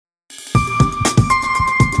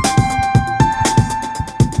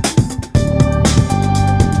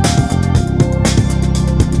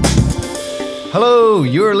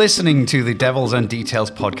you're listening to the Devils and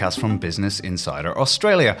Details podcast from Business Insider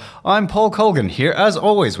Australia. I'm Paul Colgan, here as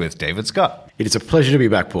always with David Scott. It is a pleasure to be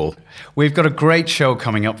back, Paul. We've got a great show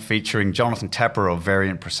coming up featuring Jonathan Tepper of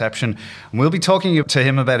Variant Perception, and we'll be talking to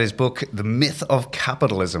him about his book, The Myth of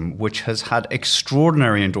Capitalism, which has had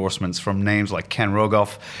extraordinary endorsements from names like Ken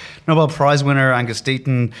Rogoff, Nobel Prize winner Angus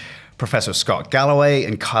Deaton, Professor Scott Galloway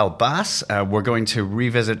and Kyle Bass. We're going to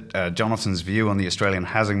revisit Jonathan's view on the Australian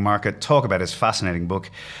housing market, talk about his fascinating book,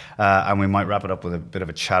 and we might wrap it up with a bit of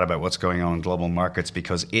a chat about what's going on in global markets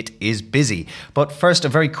because it is busy. But first, a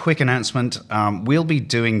very quick announcement. We'll be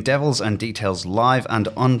doing Devils and Details live and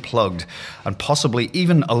unplugged and possibly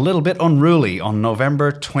even a little bit unruly on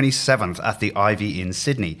November 27th at the Ivy in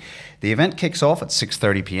Sydney. The event kicks off at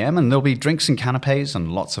 6:30 p.m. and there'll be drinks and canapes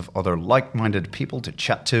and lots of other like-minded people to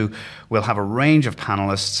chat to. We'll have a range of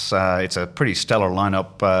panelists. It's a pretty stellar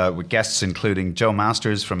lineup with guests including Joe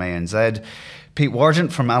Masters from ANZ, Pete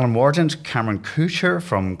Wargent from Alan Wargent, Cameron Kuchar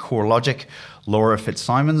from CoreLogic, Laura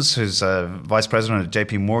Fitzsimons, who's Vice President at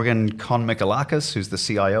JP Morgan, Con Michalakis, who's the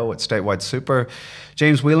CIO at Statewide Super,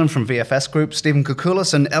 James Whelan from VFS Group, Stephen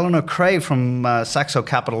Koukoulas, and Eleanor Cray from Saxo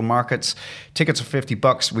Capital Markets. Tickets are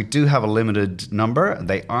 $50. We do have a limited number.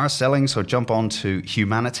 They are selling, so jump on to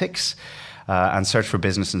Humanitix and search for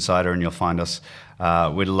Business Insider and you'll find us.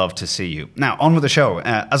 We'd love to see you. Now, on with the show.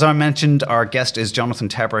 As I mentioned, our guest is Jonathan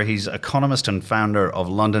Tepper. He's economist and founder of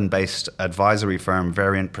London-based advisory firm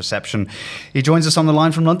Variant Perception. He joins us on the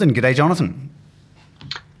line from London. G'day, Jonathan.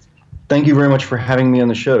 Thank you very much for having me on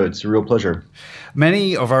the show. It's a real pleasure.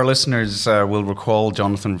 Many of our listeners will recall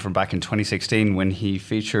Jonathan from back in 2016 when he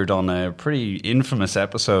featured on a pretty infamous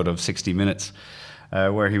episode of 60 Minutes.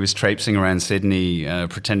 Where he was traipsing around Sydney,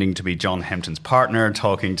 pretending to be John Hempton's partner,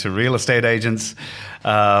 talking to real estate agents,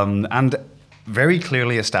 and very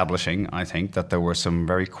clearly establishing, I think, that there were some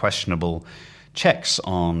very questionable checks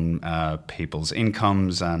on people's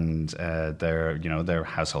incomes and their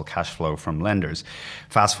household cash flow from lenders.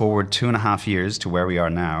 Fast forward 2.5 years to where we are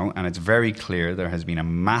now, and it's very clear there has been a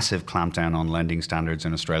massive clampdown on lending standards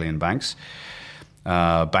in Australian banks.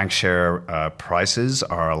 Bank share prices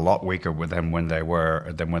are a lot weaker with them when they were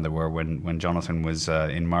when Jonathan was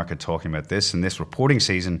in market talking about this. In this reporting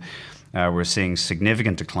season, we're seeing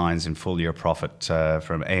significant declines in full year profit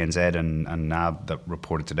from ANZ and NAB that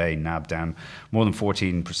reported today. NAB down more than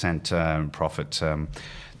 14% profit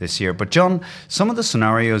this year. But John, some of the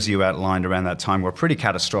scenarios you outlined around that time were pretty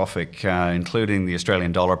catastrophic, including the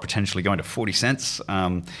Australian dollar potentially going to 40 cents.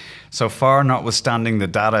 So far, notwithstanding the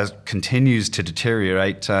data continues to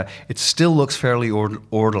deteriorate, it still looks fairly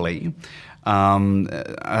orderly.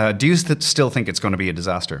 Do you still think it's going to be a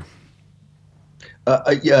disaster?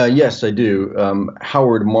 Yes, I do.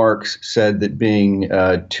 Howard Marks said that being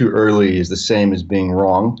too early is the same as being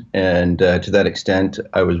wrong, and to that extent,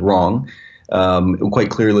 I was wrong. Quite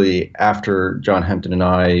clearly, after John Hempton and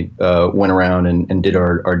I went around and did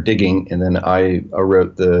our digging, and then I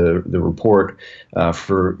wrote the report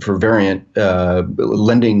for Variant,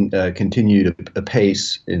 lending continued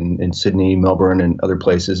apace in Sydney, Melbourne, and other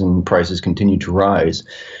places, and prices continued to rise.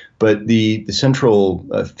 But the central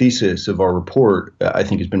thesis of our report, I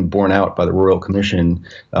think, has been borne out by the Royal Commission.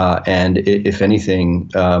 And if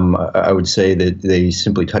anything, I would say that they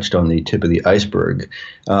simply touched on the tip of the iceberg.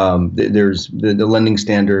 There's the lending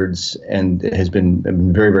standards and has been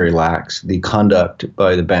very, very lax. The conduct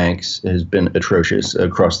by the banks has been atrocious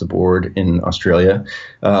across the board in Australia.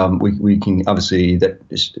 We can obviously, that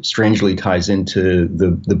strangely ties into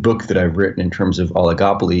the book that I've written in terms of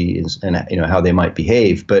oligopolies and how they might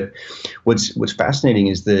behave. But what's fascinating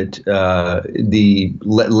is that the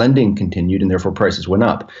lending continued and therefore prices went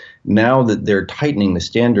up. Now that they're tightening the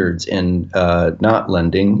standards and not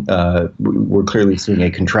lending, we're clearly seeing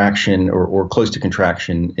a contraction or close to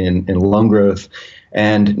contraction in loan growth.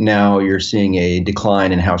 And now you're seeing a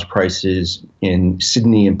decline in house prices in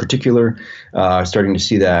Sydney in particular, starting to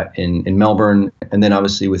see that in Melbourne. And then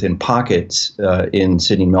obviously within pockets in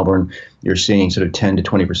Sydney and Melbourne, you're seeing sort of 10 to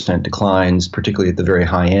 20% declines, particularly at the very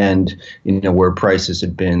high end, where prices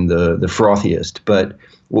had been the frothiest. But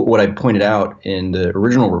what I pointed out in the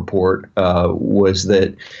original report was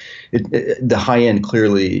that the high end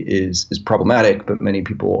clearly is problematic, but many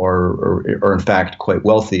people are in fact quite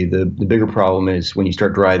wealthy. The bigger problem is when you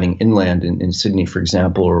start driving inland in Sydney, for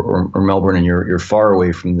example, or Melbourne, and you're far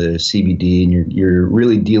away from the CBD, and you're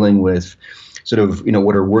really dealing with sort of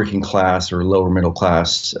what are working class or lower middle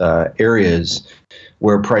class areas.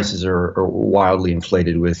 where prices are wildly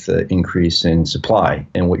inflated with increase in supply.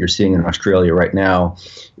 And what you're seeing in Australia right now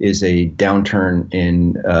is a downturn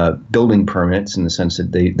in building permits, in the sense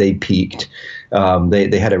that they peaked.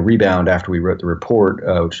 They had a rebound after we wrote the report,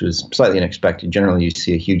 which was slightly unexpected. Generally, you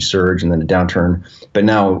see a huge surge and then a downturn. But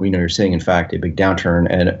now, you're seeing, in fact, a big downturn.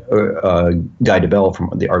 And Guy Debelle from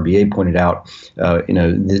the RBA pointed out,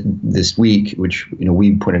 this week, which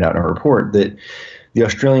we pointed out in our report, that the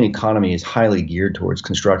Australian economy is highly geared towards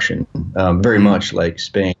construction, very much like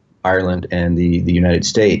Spain, Ireland, and the United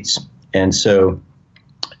States. And so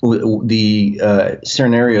the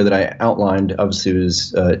scenario that I outlined obviously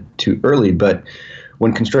was too early, but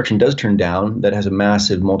when construction does turn down, that has a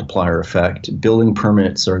massive multiplier effect. Building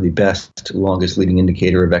permits are the best, longest leading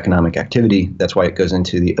indicator of economic activity. That's why it goes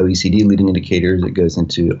into the OECD leading indicators. It goes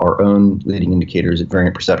into our own leading indicators at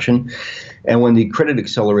Variant Perception. And when the credit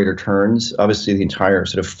accelerator turns, obviously the entire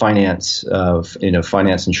sort of finance,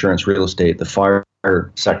 insurance, real estate, the fire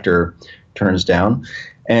sector turns down.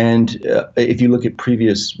 And if you look at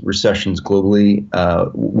previous recessions globally,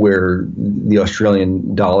 where the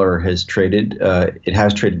Australian dollar has traded, it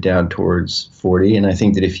has traded down towards 40. And I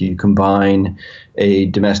think that if you combine a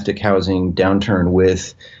domestic housing downturn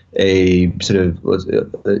with a sort of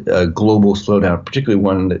a global slowdown, particularly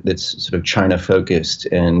one that's sort of China focused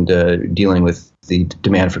and dealing with the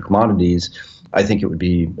demand for commodities, I think it would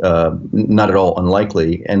be not at all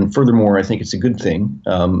unlikely. And furthermore, I think it's a good thing.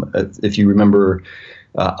 If you remember,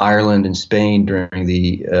 Ireland and Spain during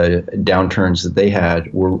the downturns that they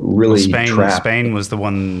had were really trapped. Spain was the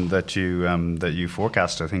one that you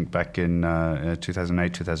forecast, I think, back in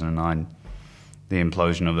 2008, 2009, the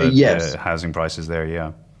implosion of the housing prices there.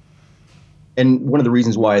 Yeah. And one of the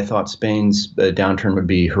reasons why I thought Spain's downturn would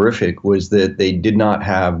be horrific was that they did not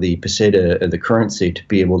have the peseta, the currency, to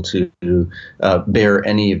be able to bear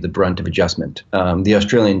any of the brunt of adjustment. The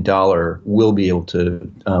Australian dollar will be able to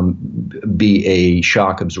be a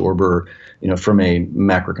shock absorber, from a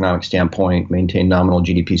macroeconomic standpoint, maintain nominal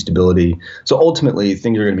GDP stability. So ultimately,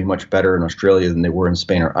 things are going to be much better in Australia than they were in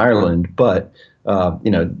Spain or Ireland. But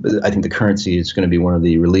I think the currency is going to be one of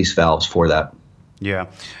the release valves for that.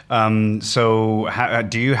 Yeah. So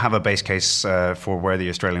do you have a base case for where the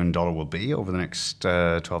Australian dollar will be over the next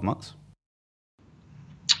 12 months?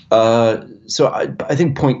 So I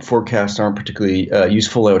think point forecasts aren't particularly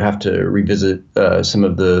useful. I would have to revisit some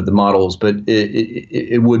of the models, but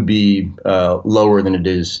it would be lower than it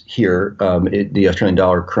is here. The Australian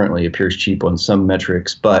dollar currently appears cheap on some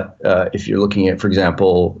metrics, but if you're looking at, for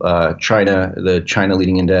example, China, the China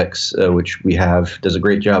leading index, which we have, does a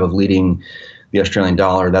great job of leading the Australian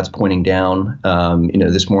dollar, that's pointing down.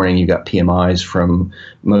 This morning you got PMIs from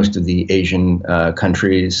most of the Asian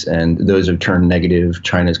countries, and those have turned negative.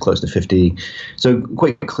 China's close to 50. So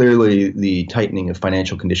quite clearly, the tightening of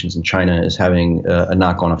financial conditions in China is having a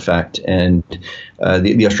knock-on effect. And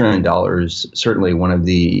the Australian dollar is certainly one of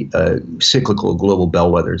the cyclical global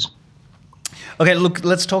bellwethers. Okay, look,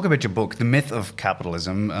 let's talk about your book, The Myth of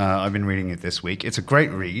Capitalism. I've been reading it this week. It's a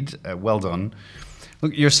great read. Well done.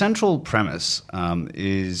 Look, your central premise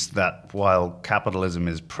is that while capitalism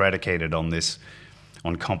is predicated on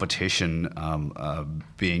competition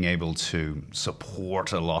being able to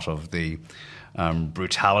support a lot of the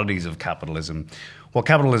brutalities of capitalism, what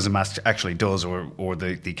capitalism actually does, or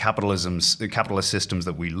the capitalist systems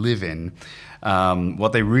that we live in,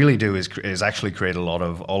 what they really do is actually create a lot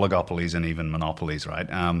of oligopolies and even monopolies, right?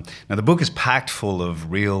 Now, the book is packed full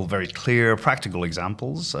of real, very clear, practical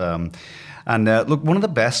examples. And look, one of the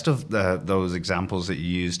best of those examples that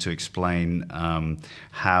you use to explain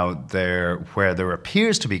how where there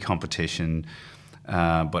appears to be competition,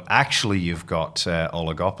 but actually you've got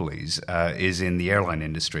oligopolies, is in the airline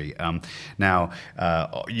industry. Now,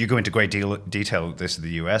 you go into great detail with this in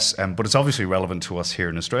the US, but it's obviously relevant to us here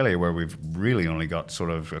in Australia, where we've really only got sort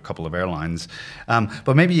of a couple of airlines.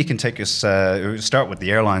 But maybe you can take us, start with the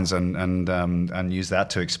airlines and use that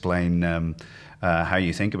to explain how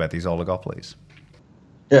you think about these oligopolies.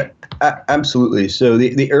 Yeah, absolutely. So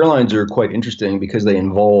the airlines are quite interesting because they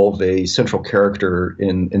involve a central character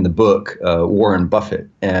in the book, Warren Buffett.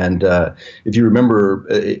 And if you remember,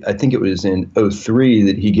 I think it was in 2003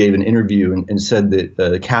 that he gave an interview and said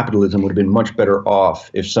that capitalism would have been much better off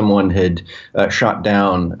if someone had shot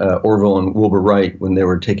down Orville and Wilbur Wright when they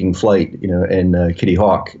were taking flight, and Kitty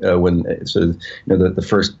Hawk the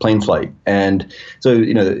first plane flight. And so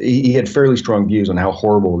he had fairly strong views on how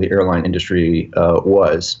horrible the airline industry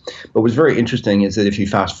was. was. But what's very interesting is that if you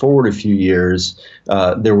fast forward a few years,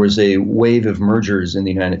 there was a wave of mergers in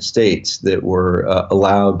the United States that were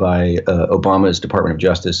allowed by Obama's Department of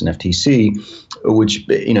Justice and FTC, which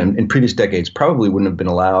in previous decades probably wouldn't have been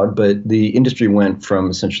allowed. But the industry went from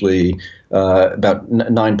essentially about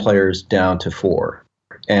 9 players down to 4.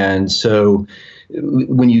 And so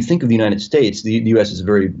when you think of the United States, the U.S. is a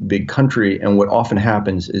very big country, and what often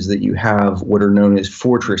happens is that you have what are known as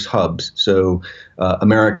fortress hubs. So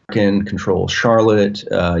American controls Charlotte,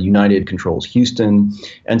 United controls Houston,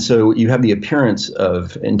 and so you have the appearance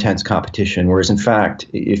of intense competition, whereas in fact,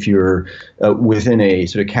 if you're within a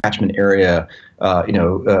sort of catchment area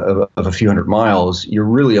of a few hundred miles, you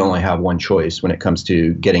really only have one choice when it comes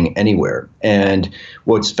to getting anywhere. And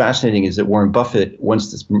what's fascinating is that Warren Buffett,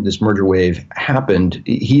 once this merger wave happened,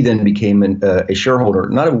 he then became a shareholder,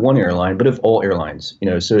 not of one airline, but of all airlines.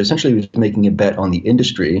 So essentially he was making a bet on the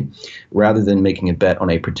industry rather than making a bet on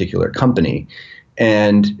a particular company.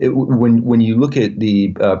 And when you look at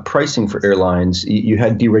the pricing for airlines, you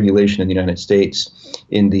had deregulation in the United States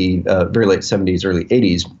in the very late 70s, early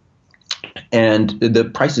 80s. And the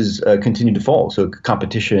prices continued to fall. So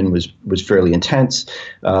competition was fairly intense.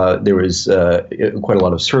 There was quite a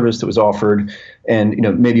lot of service that was offered. And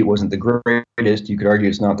maybe it wasn't the greatest. You could argue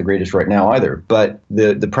it's not the greatest right now either. But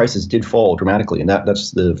the prices did fall dramatically, and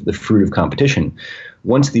that's the fruit of competition.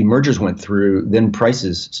 Once the mergers went through, then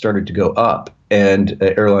prices started to go up, and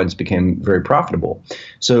airlines became very profitable.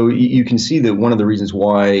 So you can see that one of the reasons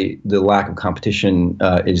why the lack of competition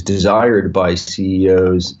is desired by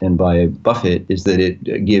CEOs and by Buffett is that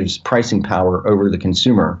it gives pricing power over the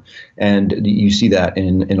consumer. And you see that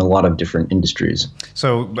in a lot of different industries.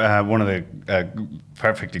 So one of the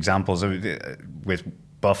perfect examples with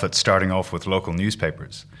Buffett starting off with local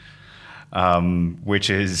newspapers, which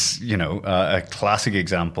is, a classic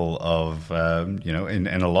example of,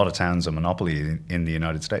 in a lot of towns, a monopoly in the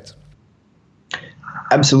United States.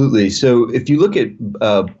 Absolutely. So if you look at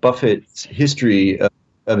Buffett's history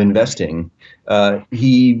of investing,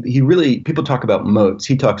 he really, people talk about moats.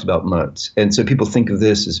 He talks about moats. And so people think of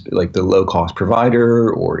this as like the low cost provider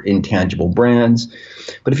or intangible brands.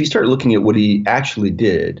 But if you start looking at what he actually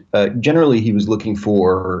did, generally he was looking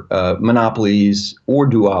for monopolies or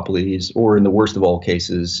duopolies, or in the worst of all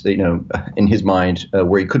cases, in his mind,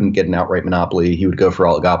 where he couldn't get an outright monopoly, he would go for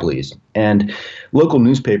oligopolies. And local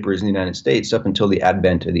newspapers in the United States, up until the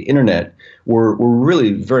advent of the internet, were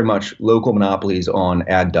really very much local monopolies on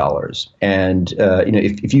ad dollars. And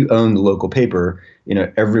if you owned the local paper,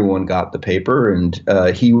 everyone got the paper, and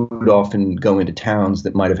he would often go into towns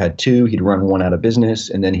that might have had 2. He'd run one out of business,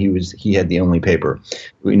 and then he had the only paper,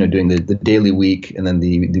 doing the daily week and then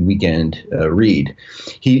the weekend read.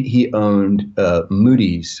 He owned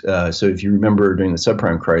Moody's. So if you remember during the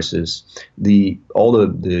subprime crisis, all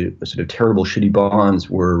the sort of terrible, shitty bonds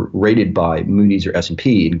were rated by Moody's or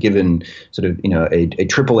S&P and given sort of a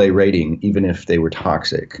AAA rating, even if they were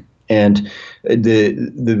toxic. And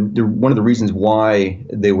the one of the reasons why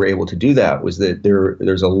they were able to do that was that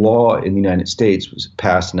there's a law in the United States, was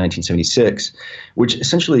passed in 1976, which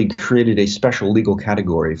essentially created a special legal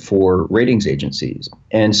category for ratings agencies.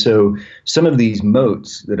 And so some of these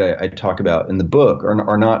moats that I talk about in the book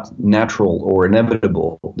are not natural or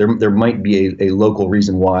inevitable. There might be a local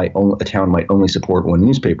reason why a town might only support one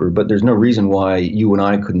newspaper, but there's no reason why you and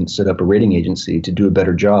I couldn't set up a rating agency to do a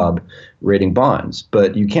better job rating bonds.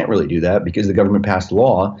 But you can't really do that because the government passed a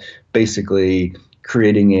law basically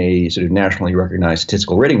creating a sort of nationally recognized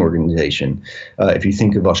statistical rating organization. If you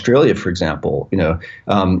think of Australia, for example,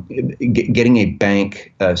 getting a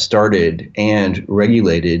bank started and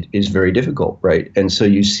regulated is very difficult, right? And so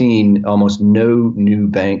you've seen almost no new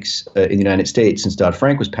banks in the United States since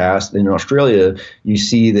Dodd-Frank was passed. In Australia, you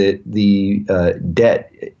see that the debt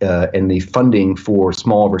and the funding for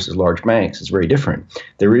small versus large banks is very different.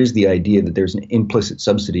 There is the idea that there's an implicit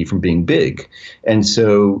subsidy from being big. And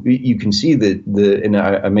so you can see that and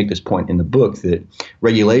I make this point in the book, that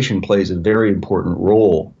regulation plays a very important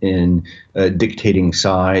role in dictating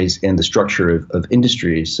size and the structure of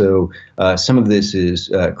industries. So some of this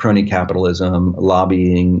is crony capitalism,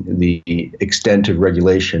 lobbying, the extent of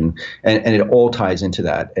regulation, and it all ties into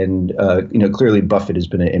that. And clearly Buffett has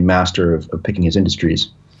been a master of picking his industries.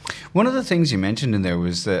 One of the things you mentioned in there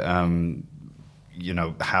was that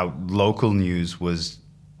how local news was.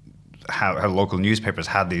 How local newspapers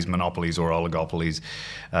had these monopolies or oligopolies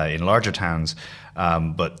in larger towns,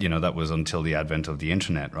 but that was until the advent of the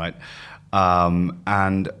internet, right? And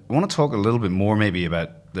I want to talk a little bit more maybe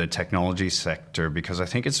about the technology sector, because I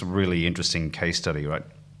think it's a really interesting case study, right?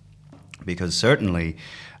 Because certainly,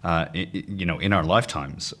 in our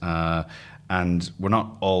lifetimes, and we're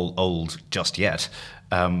not all old just yet,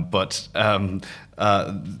 but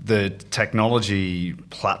the technology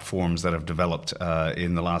platforms that have developed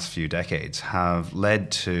in the last few decades have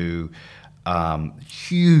led to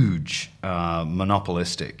huge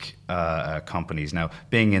monopolistic companies. Now,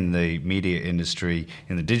 being in the media industry,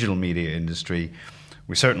 in the digital media industry,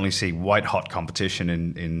 we certainly see white-hot competition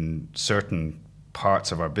in certain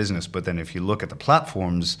parts of our business. But then if you look at the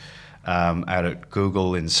platforms, out at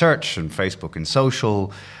Google in search and Facebook in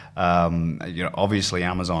social, obviously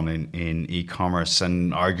Amazon in e-commerce,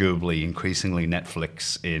 and arguably increasingly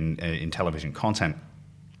Netflix in television content.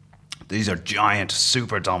 These are giant,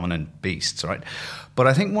 super dominant beasts, right? But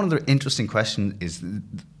I think one of the interesting questions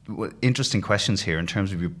here in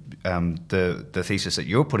terms of the thesis that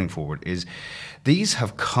you're putting forward is these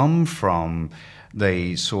have come from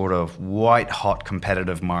the sort of white-hot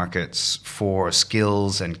competitive markets for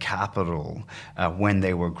skills and capital when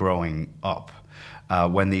they were growing up,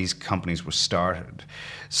 when these companies were started.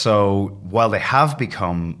 So while they have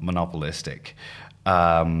become monopolistic,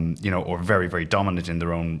 or very, very dominant in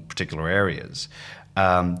their own particular areas,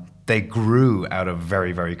 they grew out of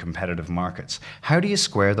very, very competitive markets. How do you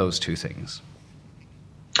square those two things?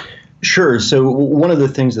 Sure. So one of the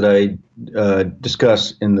things that I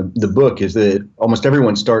discuss in the book is that almost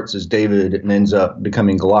everyone starts as David and ends up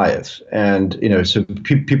becoming Goliath. And, so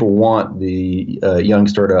people want the young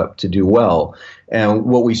startup to do well. And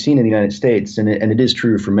what we've seen in the United States, and it is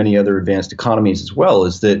true for many other advanced economies as well,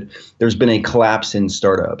 is that there's been a collapse in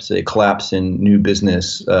startups, a collapse in new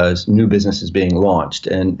businesses being launched.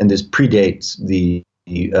 And this predates the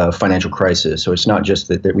financial crisis. So it's not just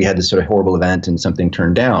that we had this sort of horrible event and something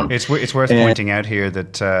turned down. It's worth pointing out here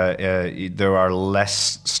that there are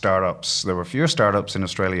less startups. There were fewer startups in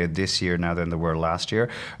Australia this year now than there were last year,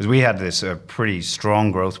 because we had this pretty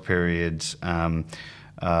strong growth period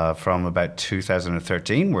from about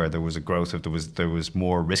 2013, where there was a growth of there was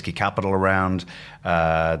more risky capital around.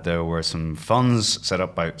 There were some funds set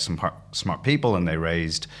up by some smart people, and they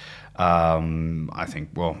raised. I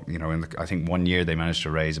think 1 year they managed to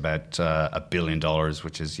raise about $1 billion,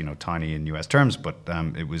 which is tiny in US terms, but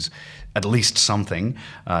it was at least something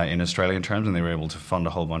in Australian terms, and they were able to fund a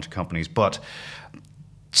whole bunch of companies. But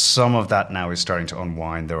some of that now is starting to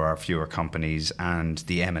unwind. There are fewer companies, and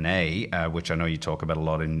the M&A, which I know you talk about a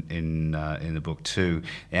lot in the book too.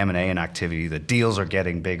 The M&A and activity, the deals are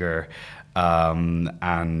getting bigger. So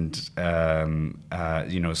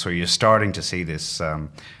you're starting to see this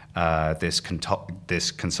this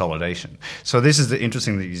consolidation. So this is the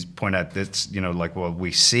interesting that you point out. That's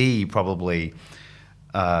we see probably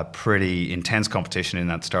pretty intense competition in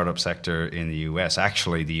that startup sector in the US.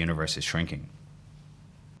 Actually, the universe is shrinking.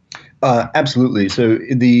 Absolutely. So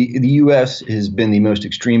the U.S. has been the most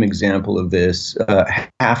extreme example of this.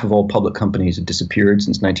 Half of all public companies have disappeared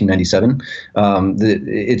since 1997.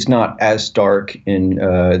 It's not as stark in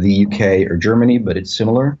the U.K. or Germany, but it's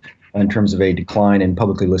similar in terms of a decline in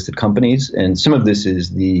publicly listed companies. And some of this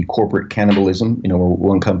is the corporate cannibalism, where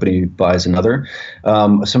one company buys another.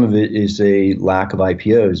 Some of it is a lack of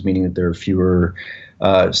IPOs, meaning that there are fewer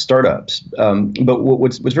startups. But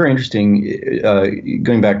what's very interesting,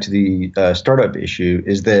 going back to the startup issue,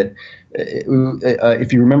 is that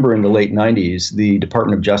if you remember in the late 90s, the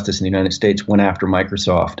Department of Justice in the United States went after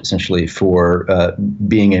Microsoft essentially for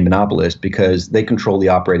being a monopolist, because they control the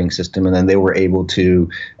operating system, and then they were able to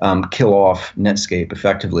kill off Netscape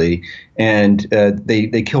effectively. And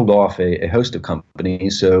they killed off a host of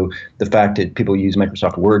companies. So the fact that people use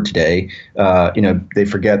Microsoft Word today, they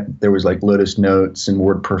forget there was like Lotus Notes and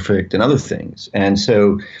WordPerfect and other things. And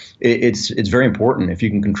so it's very important if you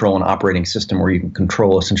can control an operating system, where you can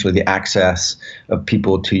control essentially the access of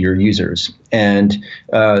people to your users. And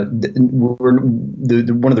one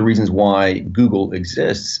of the reasons why Google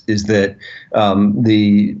exists is that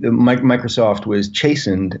Microsoft was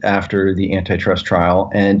chastened after the antitrust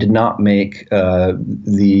trial and did not make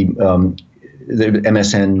the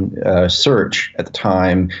MSN search at the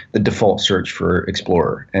time the default search for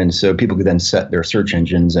Explorer. And so people could then set their search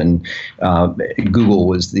engines, and Google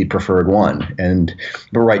was the preferred one.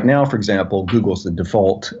 But right now, for example, Google's the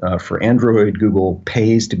default for Android. Google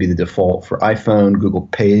pays to be the default for iPhone. Google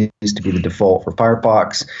pays to be the default for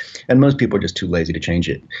Firefox. And most people are just too lazy to change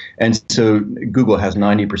it. And so Google has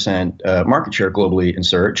 90% market share globally in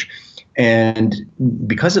search. And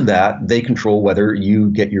because of that, they control whether you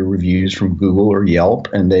get your reviews from Google or Yelp,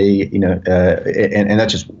 and they, and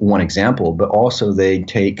that's just one example. But also they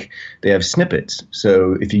have snippets.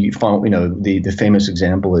 So if you find, the famous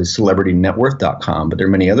example is CelebrityNetWorth.com, but there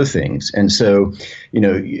are many other things. And so,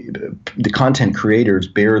 the content creators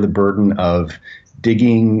bear the burden of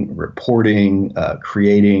digging, reporting,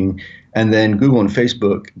 creating. And then Google and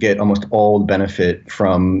Facebook get almost all the benefit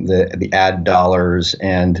from the ad dollars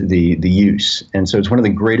and the use. And so it's one of the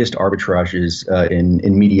greatest arbitrages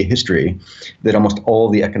in media history, that almost all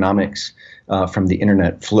the economics from the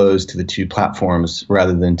internet flows to the two platforms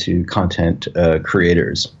rather than to content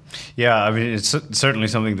creators. Yeah, I mean, it's certainly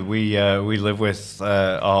something that we live with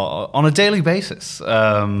on a daily basis.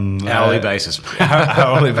 Hourly basis.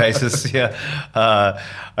 Hourly basis, yeah.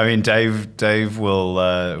 I mean, Dave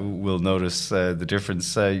will notice the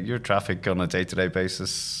difference. Your traffic on a day-to-day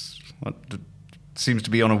basis seems to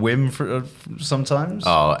be on a whim for sometimes.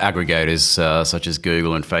 Oh, aggregators such as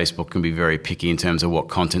Google and Facebook can be very picky in terms of what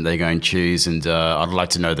content they go and choose, and I'd like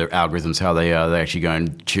to know their algorithms, how they actually go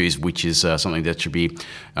and choose which is something that should be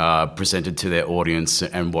presented to their audience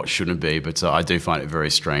and what shouldn't be. But I do find it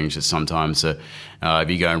very strange that sometimes if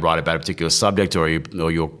you go and write about a particular subject, or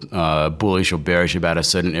you're bullish or bearish about a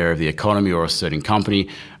certain area of the economy or a certain company,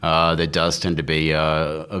 there does tend to be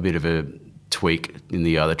a bit of a tweak in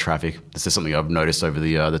the traffic. This is something I've noticed over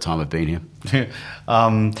the time I've been here.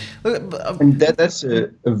 And that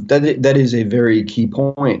is a very key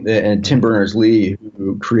point. And Tim Berners-Lee,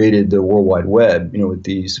 who created the World Wide Web, with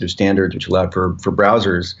these sort of standards which allowed for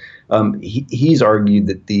browsers, he's argued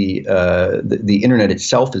that the internet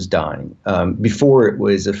itself is dying. Before, it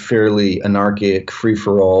was a fairly anarchic,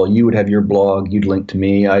 free-for-all. You would have your blog, you'd link to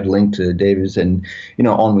me, I'd link to David's, and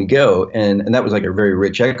on we go. And that was like a very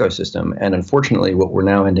rich ecosystem. And unfortunately, what we're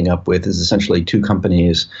now ending up with is essentially two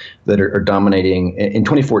companies that are dominating. In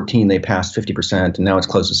 2014, they passed 50%, and now it's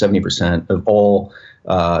close to 70% of all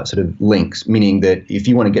sort of links, meaning that if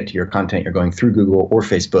you want to get to your content, you're going through Google or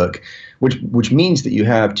Facebook, which means that you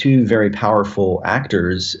have two very powerful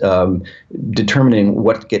actors determining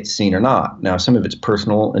what gets seen or not. Now, some of it's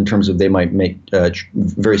personal in terms of they might make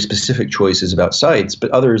very specific choices about sites, but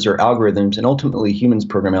others are algorithms, and ultimately humans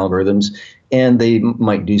program algorithms, and they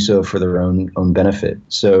might do so for their own benefit.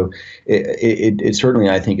 So it certainly,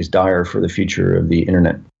 I think, is dire for the future of the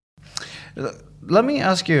internet. Let me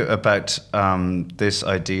ask you about this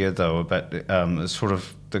idea, though, about sort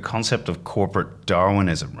of the concept of corporate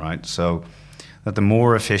Darwinism, right? So that the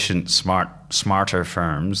more efficient, smarter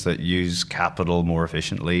firms that use capital more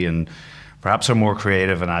efficiently and perhaps are more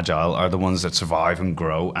creative and agile are the ones that survive and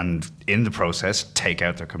grow, and in the process take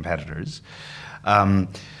out their competitors.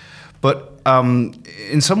 But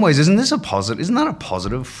in some ways, isn't that a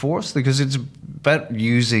positive force? Because it's about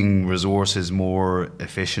using resources more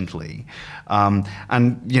efficiently. And,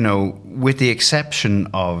 with the exception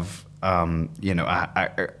of,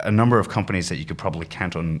 a number of companies that you could probably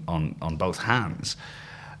count on both hands,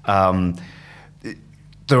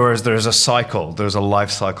 there's a cycle, there's a life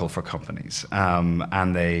cycle for companies,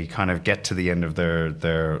 and they kind of get to the end of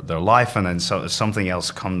their life, and then something else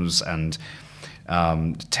comes and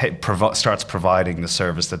starts providing the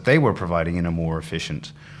service that they were providing in a more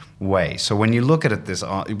efficient way. So when you look at it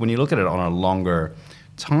on a longer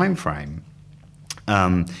time frame,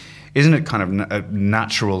 isn't it kind of a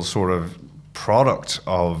natural sort of product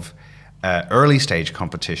of early stage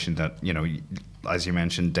competition that, as you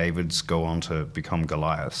mentioned, Davids go on to become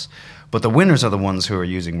Goliaths, but the winners are the ones who are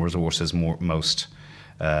using resources most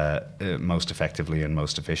effectively and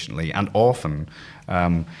most efficiently, and often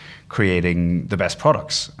creating the best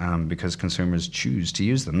products because consumers choose to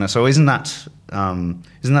use them. So isn't that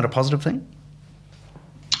a positive thing?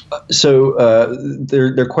 So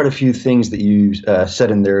there are quite a few things that you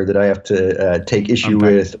said in there that I have to take issue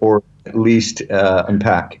with, or at least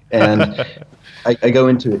unpack. And I go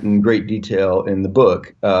into it in great detail in the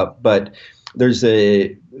book. But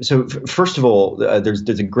first of all,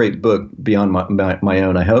 there's a great book beyond my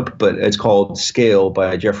own, I hope, but it's called Scale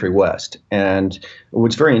by Geoffrey West. And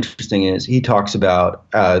what's very interesting is he talks about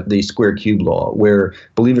the square cube law, where,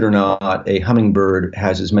 believe it or not, a hummingbird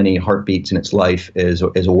has as many heartbeats in its life as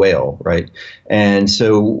a whale, right? And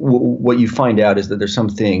so what you find out is that there's some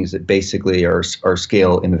things that basically are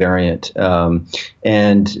scale invariant,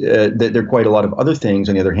 and that there are quite a lot of other things,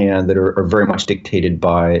 on the other hand, that are very much dictated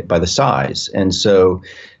by the size. And so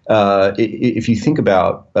if you think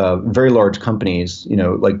about very large companies,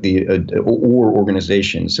 like or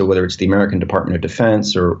organizations, so whether it's the American Department of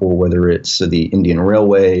Defense or whether it's the Indian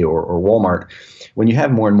Railway or Walmart, when you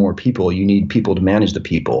have more and more people, you need people to manage the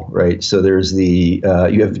people, right? So there's you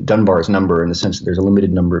have Dunbar's number, in the sense that there's a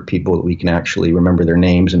limited number of people that we can actually remember their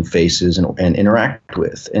names and faces and interact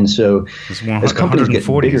with. And so as companies get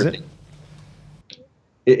bigger, is it?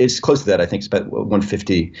 It's close to that. I think it's about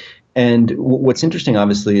 150. And what's interesting,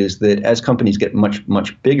 obviously, is that as companies get much,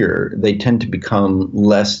 much bigger, they tend to become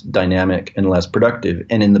less dynamic and less productive.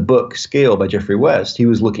 And in the book Scale by Geoffrey West, he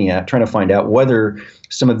was looking at trying to find out whether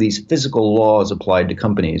some of these physical laws applied to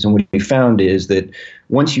companies. And what he found is that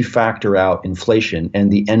once you factor out inflation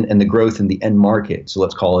and the growth in the end market, so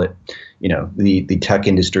let's call it, the tech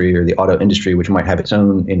industry or the auto industry, which might have its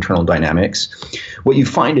own internal dynamics, what you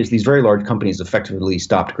find is these very large companies effectively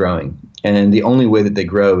stopped growing. And the only way that they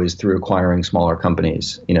grow is through acquiring smaller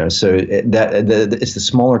companies. So it's the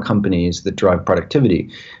smaller companies that drive productivity.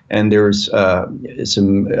 And there's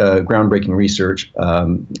some groundbreaking research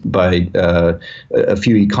by a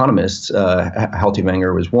few economists.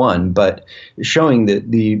 Haltivanger was one, but showing that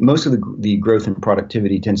most of the growth in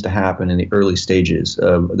productivity tends to happen in the early stages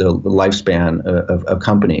of the lifespan of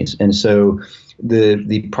companies. And so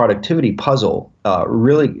the productivity puzzle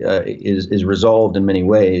really is resolved in many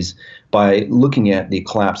ways by looking at the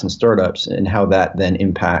collapse in startups and how that then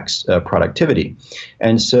impacts productivity.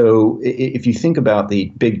 And so if you think about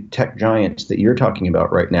the big tech giants that you're talking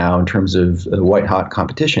about right now in terms of white-hot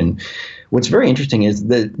competition, what's very interesting is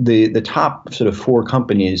that the top sort of 4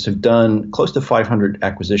 companies have done close to 500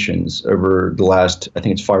 acquisitions over the last, I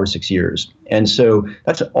think it's 5 or 6 years. And so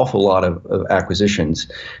that's an awful lot of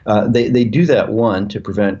acquisitions. They do that, one, to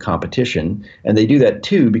prevent competition, and they do that,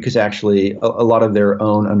 two, because actually a lot of their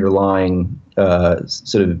own underlying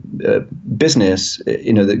business,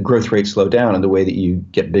 the growth rates slow down, and the way that you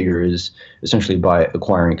get bigger is essentially by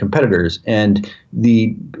acquiring competitors. And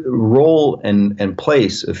the role and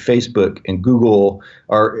place of Facebook and Google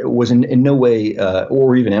was in no way,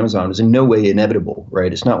 or even Amazon, was in no way inevitable,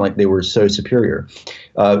 right? It's not like they were so superior.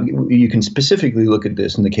 You can specifically look at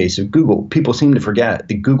this in the case of Google. People seem to forget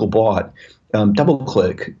that Google bought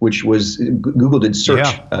DoubleClick, which was Google did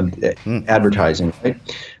search advertising, right?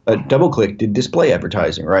 DoubleClick did display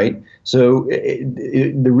advertising, right? So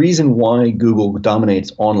the reason why Google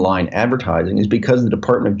dominates online advertising is because the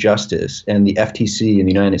Department of Justice and the FTC in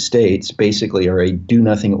the United States basically are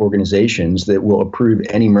do-nothing organizations that will approve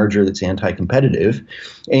any merger that's anti-competitive,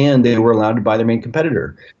 and they were allowed to buy their main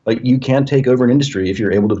competitor. Like, you can't take over an industry if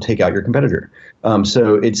you're able to take out your competitor.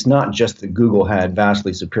 So it's not just that Google had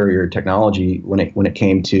vastly superior technology when it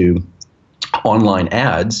came to online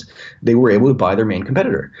ads. They were able to buy their main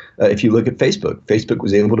competitor. If you look at Facebook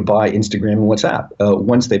was able to buy Instagram and WhatsApp.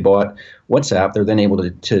 Once they bought WhatsApp, they're then able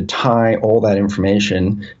to tie all that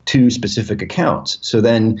information to specific accounts. So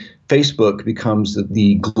then Facebook becomes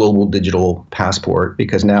the global digital passport,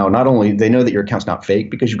 because now not only they know that your account's not fake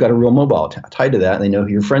because you've got a real mobile tied to that, and they know who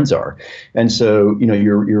your friends are. And so,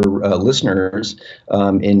 your listeners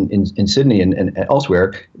in Sydney and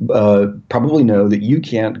elsewhere probably know that you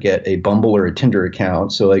can't get a Bumble or a Tinder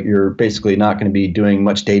account. So like, you're basically not going to be doing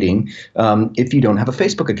much dating if you don't have a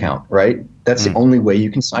Facebook account, right? That's the only way you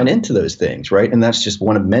can sign into those things, right? And that's just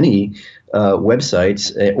one of many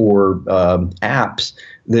websites or apps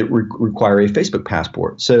that require a Facebook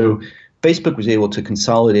passport. So Facebook was able to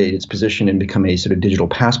consolidate its position and become a sort of digital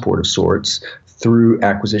passport of sorts through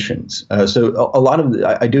acquisitions. So a lot of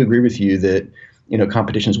I do agree with you that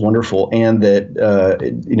competition is wonderful, and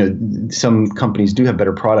that some companies do have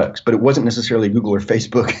better products, but it wasn't necessarily Google or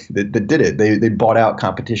Facebook that did it. They bought out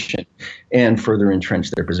competition and further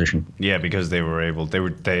entrenched their position. Yeah, because they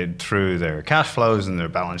through their cash flows and their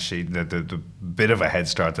balance sheet, the bit of a head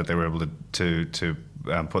start that they were able to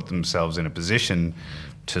put themselves in a position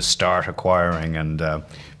to start acquiring and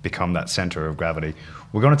become that center of gravity.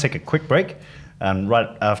 We're going to take a quick break. And right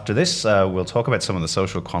after this, we'll talk about some of the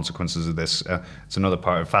social consequences of this. It's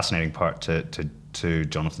another fascinating part to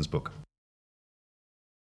Jonathan's book.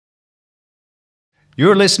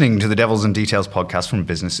 You're listening to the Devils and Details podcast from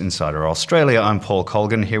Business Insider Australia. I'm Paul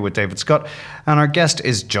Colgan, here with David Scott, and our guest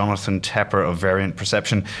is Jonathan Tepper of Variant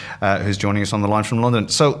Perception, who's joining us on the line from London.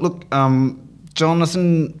 So, look,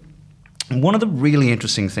 Jonathan, one of the really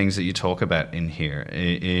interesting things that you talk about in here,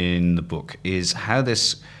 in the book, is how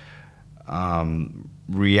this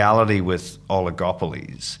reality with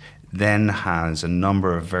oligopolies then has a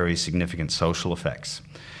number of very significant social effects.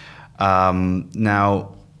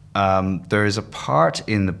 Now, there is a part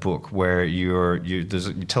in the book where you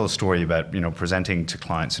tell a story about presenting to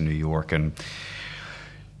clients in New York, and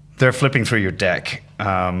they're flipping through your deck,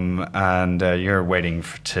 and you're waiting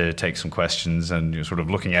to take some questions, and you're sort of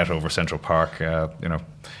looking out over Central Park,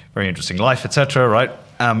 very interesting life, etc. Right?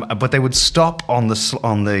 But they would stop on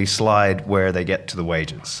the slide where they get to the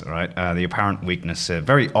wages. Right? The apparent weakness,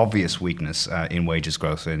 very obvious weakness in wages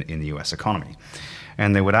growth in the U.S. economy.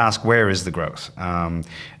 And they would ask, where is the growth?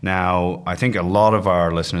 Now, I think a lot of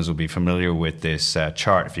our listeners will be familiar with this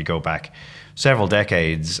chart. If you go back several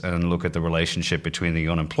decades and look at the relationship between the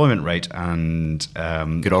unemployment rate and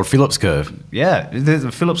good old Phillips curve. Yeah,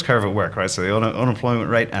 the Phillips curve at work, right? So the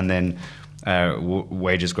unemployment rate and then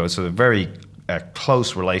wages growth. So a very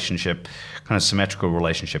close relationship, kind of symmetrical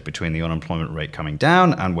relationship between the unemployment rate coming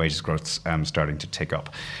down and wages growth starting to tick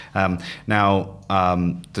up. Now,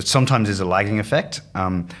 there sometimes is a lagging effect.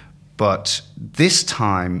 But this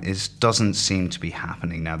time doesn't seem to be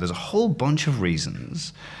happening now. There's a whole bunch of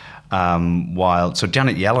reasons. So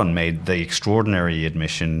Janet Yellen made the extraordinary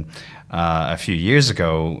admission a few years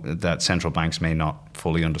ago that central banks may not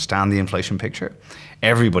fully understand the inflation picture.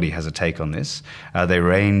 Everybody has a take on this. They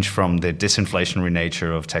range from the disinflationary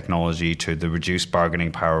nature of technology to the reduced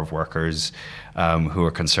bargaining power of workers who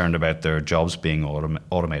are concerned about their jobs being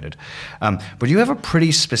automated. But you have a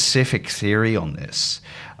pretty specific theory on this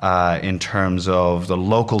in terms of the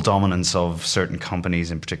local dominance of certain companies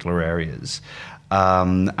in particular areas.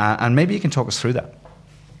 And maybe you can talk us through that.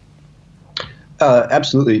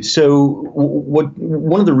 Absolutely. So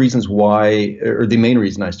one of the reasons why, or the main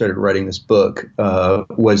reason I started writing this book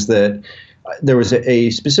was that there was a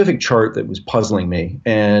specific chart that was puzzling me.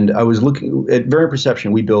 And I was looking at Variant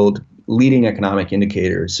Perception. We build leading economic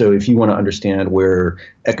indicators. So if you want to understand where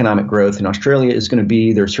economic growth in Australia is going to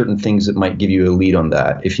be, there are certain things that might give you a lead on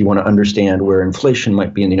that. If you want to understand where inflation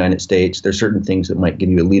might be in the United States, there are certain things that might give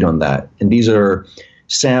you a lead on that. And these are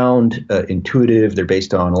sound, intuitive. They're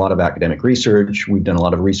based on a lot of academic research. We've done a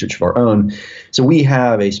lot of research of our own. So we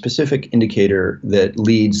have a specific indicator that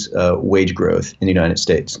leads wage growth in the United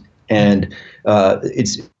States. And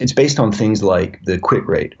it's based on things like the quit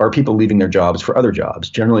rate. Are people leaving their jobs for other jobs?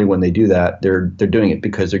 Generally, when they do that, they're doing it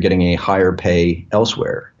because they're getting a higher pay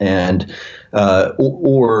elsewhere. And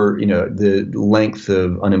or the length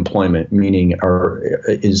of unemployment, meaning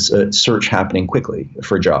is a search happening quickly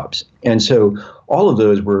for jobs. And so all of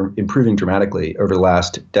those were improving dramatically over the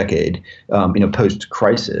last decade,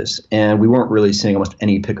 post-crisis, and we weren't really seeing almost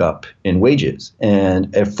any pickup in wages.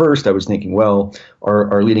 And at first, I was thinking, well,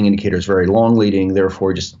 our leading indicator is very long leading,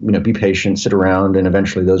 therefore, just be patient, sit around, and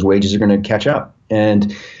eventually those wages are going to catch up.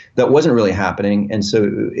 And that wasn't really happening, and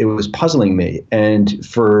so it was puzzling me. And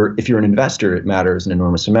if you're an investor, it matters an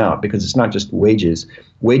enormous amount because it's not just wages.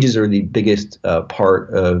 Wages are the biggest part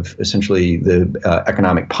of essentially the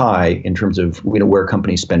economic pie in terms of where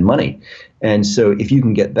companies spend money. And so if you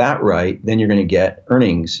can get that right, then you're going to get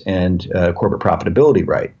earnings and corporate profitability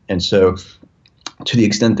right. And so to the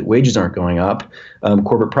extent that wages aren't going up,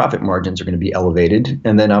 corporate profit margins are going to be elevated.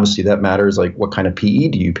 And then obviously that matters, like what kind of PE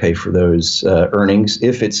do you pay for those earnings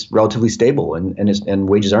if it's relatively stable and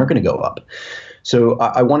wages aren't going to go up. So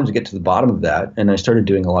I wanted to get to the bottom of that, and I started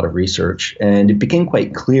doing a lot of research. And it became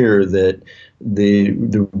quite clear that the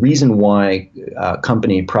reason why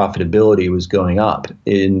company profitability was going up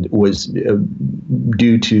was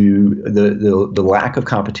due to the lack of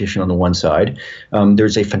competition on the one side.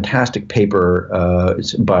 There's a fantastic paper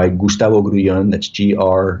by Gustavo Grullon, that's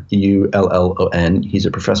Grullon. He's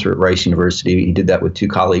a professor at Rice University. He did that with two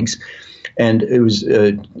colleagues. And it was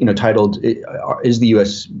titled, Is the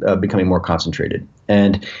U.S. Becoming More Concentrated?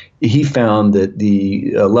 And he found that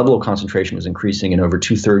the level of concentration was increasing in over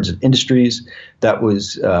 2/3 of industries. That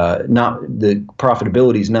was not, the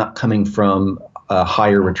profitability is not coming from a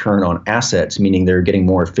higher return on assets, meaning they're getting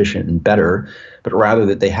more efficient and better, but rather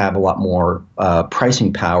that they have a lot more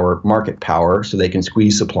pricing power, market power, so they can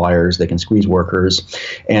squeeze suppliers, they can squeeze workers,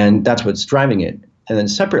 and that's what's driving it. And then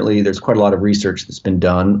separately, there's quite a lot of research that's been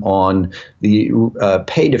done on the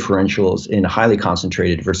pay differentials in highly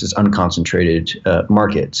concentrated versus unconcentrated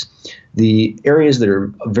markets. The areas that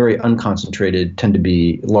are very unconcentrated tend to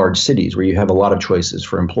be large cities where you have a lot of choices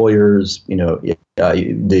for employers. The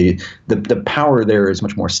power there is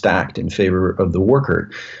much more stacked in favor of the worker.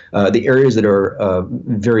 The areas that are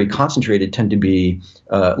very concentrated tend to be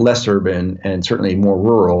less urban and certainly more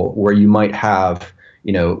rural, where you might have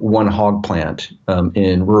one hog plant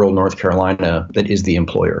in rural North Carolina that is the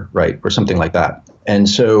employer, right, or something like that. And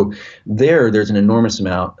so there's an enormous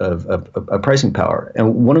amount of pricing power.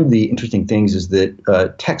 And one of the interesting things is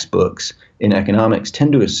that textbooks in economics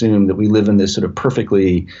tend to assume that we live in this sort of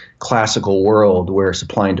perfectly classical world where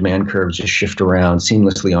supply and demand curves just shift around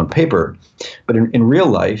seamlessly on paper. But in real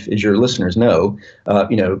life, as your listeners know,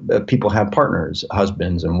 people have partners,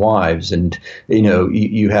 husbands and wives, and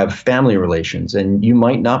you have family relations, and you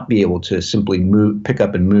might not be able to simply pick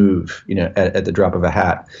up and move, at the drop of a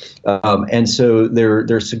hat. And so there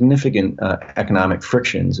are significant economic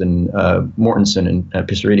frictions, and Mortensen and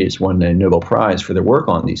Pissarides won a Nobel Prize for their work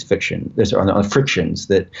on these frictions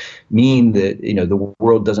that mean that the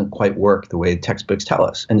world doesn't quite work the way textbooks tell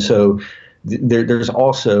us. And so there's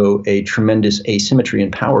also a tremendous asymmetry in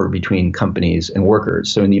power between companies and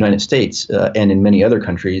workers. So in the United States and in many other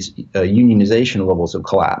countries, unionization levels have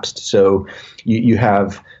collapsed. So you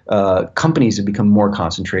have companies have become more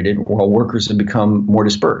concentrated while workers have become more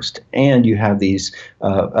dispersed. And you have these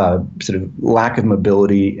sort of lack of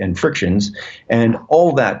mobility and frictions. And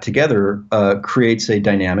all that together creates a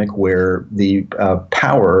dynamic where the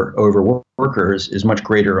power over workers is much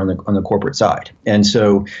greater on the corporate side. And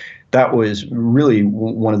so that was really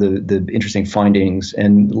one of the interesting findings,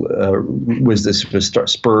 and was this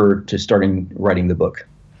spur to starting writing the book.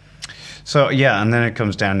 So, yeah, and then it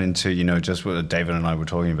comes down into, just what David and I were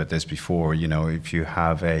talking about this before, if you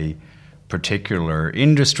have a particular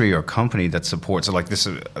industry or company that supports it, like this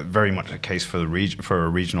is very much a case for for a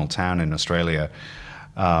regional town in Australia.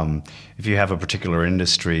 If you have a particular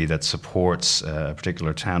industry that supports a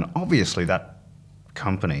particular town, obviously that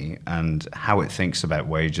company and how it thinks about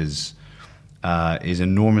wages is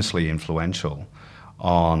enormously influential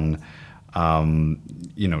on,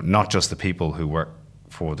 not just the people who work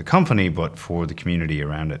for the company, but for the community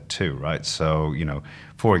around it too, right? So,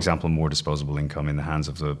 for example, more disposable income in the hands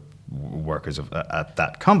of the workers at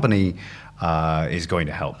that company is going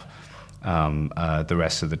to help the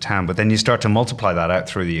rest of the town. But then you start to multiply that out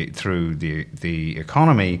through the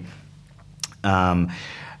economy,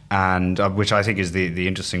 and which I think is the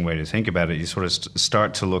interesting way to think about it. You sort of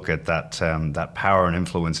start to look at that power and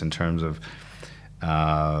influence in terms of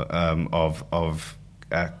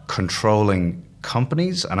controlling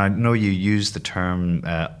companies. And I know you use the term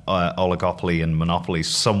oligopoly and monopoly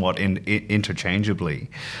somewhat interchangeably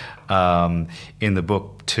in the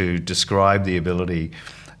book to describe the ability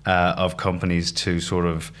of companies to sort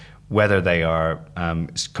of, whether they are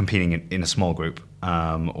competing in a small group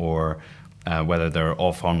or whether they're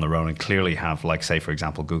off on their own and clearly have, like, say, for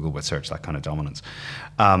example, Google with search, that kind of dominance.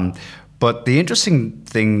 But the interesting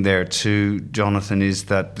thing there too, Jonathan, is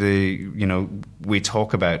that we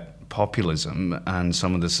talk about populism and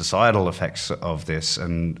some of the societal effects of this,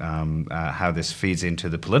 and how this feeds into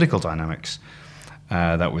the political dynamics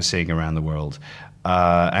that we're seeing around the world.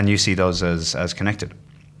 And you see those as connected.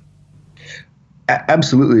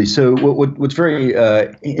 Absolutely. So what's very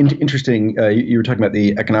interesting, you were talking about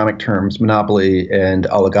the economic terms, monopoly and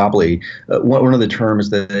oligopoly. One of the terms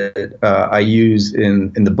that I use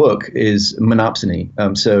in the book is monopsony.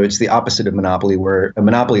 So it's the opposite of monopoly, where a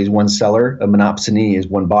monopoly is one seller, a monopsony is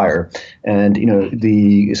one buyer. And,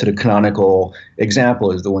 the sort of canonical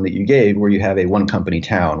example is the one that you gave, where you have a one company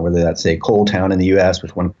town, whether that's a coal town in the US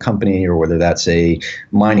with one company, or whether that's a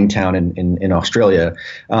mining town in Australia.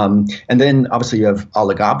 And then obviously you have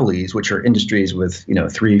oligopolies, which are industries with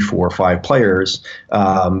 3, 4, 5 players,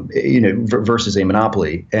 versus a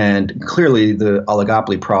monopoly. And clearly, the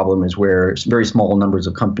oligopoly problem is where very small numbers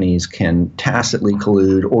of companies can tacitly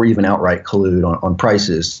collude or even outright collude on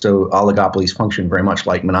prices. So oligopolies function very much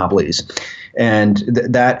like monopolies. And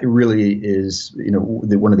that really is,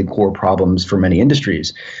 one of the core problems for many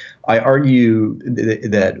industries. I argue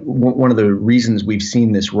that one of the reasons we've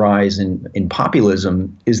seen this rise in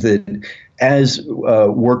populism is that as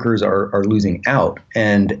workers are losing out,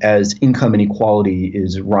 and as income inequality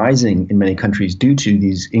is rising in many countries due to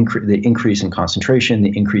the increase in concentration,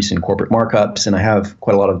 the increase in corporate markups, and I have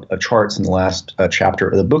quite a lot of charts in the last chapter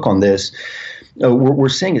of the book on this, we're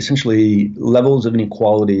seeing essentially levels of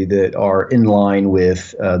inequality that are in line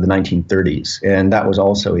with the 1930s. And that was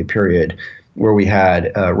also a period where we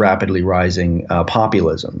had rapidly rising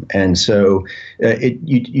populism. And so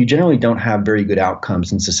you generally don't have very good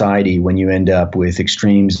outcomes in society when you end up with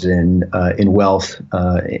extremes in wealth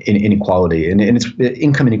inequality. And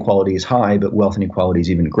income inequality is high, but wealth inequality is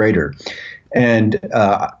even greater. And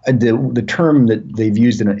the term that they've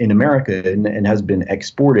used in America and has been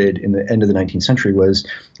exported in the end of the 19th century was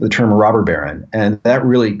the term robber baron. And that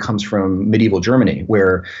really comes from medieval Germany,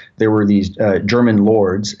 where there were these German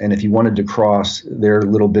lords, and if you wanted to cross their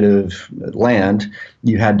little bit of land,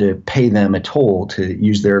 you had to pay them a toll to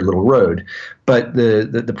use their little road. But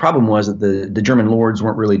the problem was that the German lords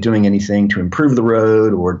weren't really doing anything to improve the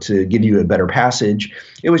road or to give you a better passage.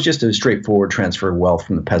 It was just a straightforward transfer of wealth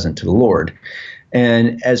from the peasant to the lord.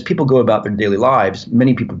 And as people go about their daily lives,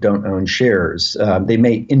 many people don't own shares. They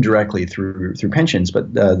may indirectly through pensions,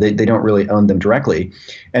 but they don't really own them directly.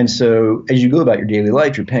 And so as you go about your daily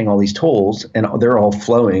life, you're paying all these tolls, and they're all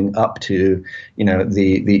flowing up to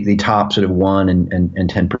the top sort of 1 and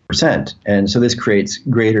 10%. And so this creates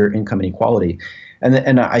greater income inequality.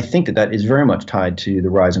 And I think that is very much tied to the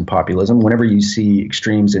rise in populism. Whenever you see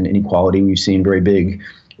extremes in inequality, we've seen very big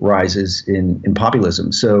rises in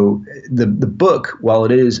populism. So the book, while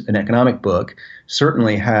it is an economic book,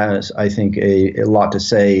 certainly has, I think, a lot to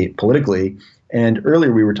say politically. And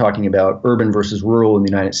earlier we were talking about urban versus rural in the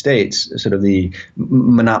United States, sort of the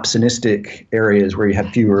monopsonistic areas where you have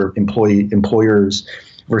fewer employers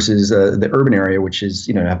versus the urban area, which is,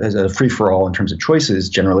 has a free-for-all in terms of choices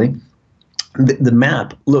generally. The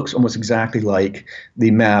map looks almost exactly like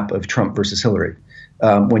the map of Trump versus Hillary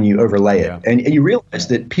when you overlay it. Yeah. And you realize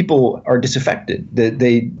that people are disaffected, that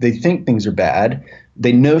they think things are bad,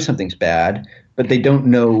 they know something's bad, but they don't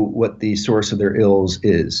know what the source of their ills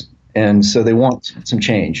is. And so they want some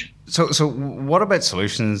change. So what about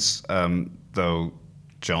solutions, though,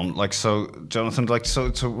 John? Jonathan,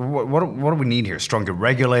 what do we need here? Stronger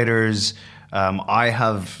regulators? I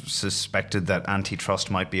have suspected that antitrust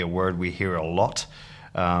might be a word we hear a lot,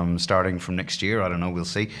 starting from next year. I don't know. We'll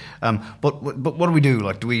see. But what do we do?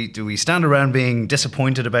 Like, do we stand around being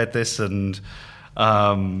disappointed about this and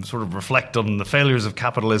sort of reflect on the failures of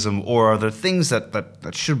capitalism, or are there things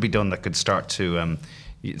that should be done that could start to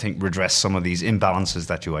you think redress some of these imbalances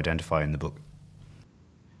that you identify in the book?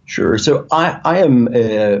 Sure. So I am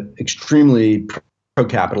extremely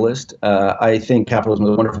pro-capitalist. I think capitalism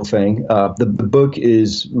is a wonderful thing. The book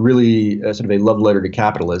is really sort of a love letter to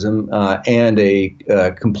capitalism and a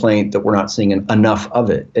complaint that we're not seeing enough of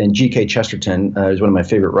it. And G.K. Chesterton is one of my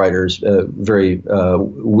favorite writers, very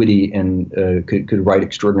witty and could write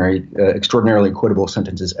extraordinarily quotable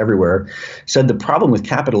sentences everywhere, said the problem with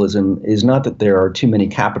capitalism is not that there are too many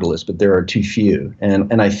capitalists, but there are too few.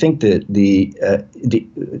 And I think that the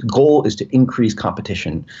goal is to increase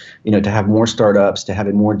competition, to have more startups, to have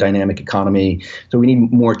a more dynamic economy. So we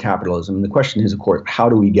need more capitalism. The question is, of course, how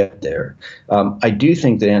do we get there? I do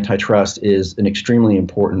think that antitrust is an extremely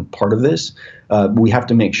important part of this. We have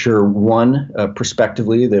to make sure, one,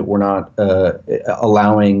 prospectively, that we're not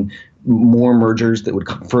allowing more mergers that would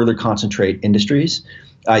further concentrate industries.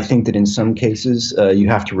 I think that in some cases you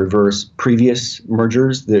have to reverse previous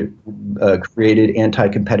mergers that created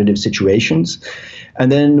anti-competitive situations. And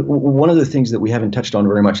then one of the things that we haven't touched on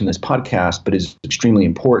very much in this podcast, but is extremely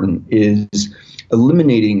important, is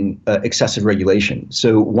eliminating excessive regulation.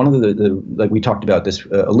 So one of the like we talked about this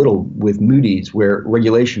a little with Moody's, where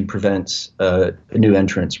regulation prevents new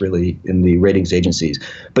entrants really in the ratings agencies.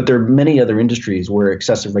 But there are many other industries where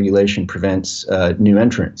excessive regulation prevents new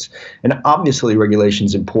entrants. And obviously regulation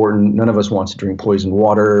is important. None of us wants to drink poisoned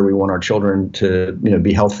water. We want our children to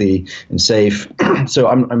be healthy and safe. So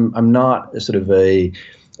I'm not sort of an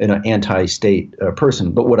anti-state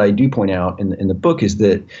person. But what I do point out in the book is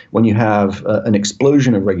that when you have an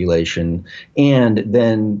explosion of regulation, and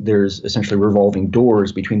then there's essentially revolving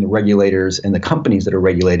doors between the regulators and the companies that are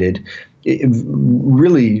regulated,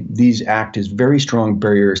 really these act as very strong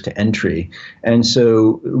barriers to entry. And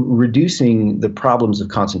so reducing the problems of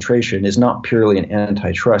concentration is not purely an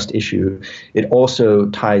antitrust issue. It also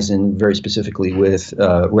ties in very specifically with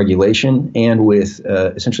regulation and with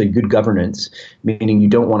essentially good governance, meaning you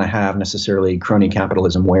don't want to have necessarily crony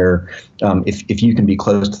capitalism where if you can be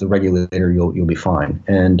close to the regulator, you'll be fine.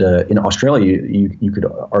 And in Australia, you could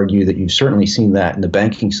argue that you've certainly seen that in the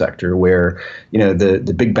banking sector, where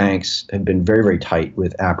the big banks have been very, very tight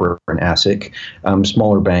with APRA and ASIC.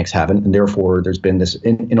 Smaller banks haven't, and therefore there's been this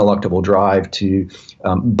ineluctable drive to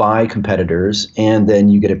buy competitors, and then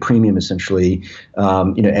you get a premium essentially,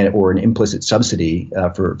 or an implicit subsidy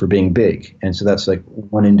for being big. And so that's like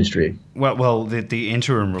one industry. Well, the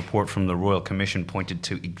interim report from the Royal Commission pointed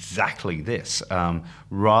to exactly this,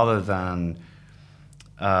 rather than.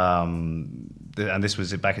 And this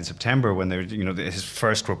was back in September when his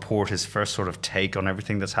first report, his first sort of take on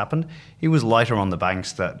everything that's happened. He was lighter on the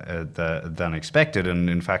banks than expected, and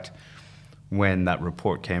in fact, when that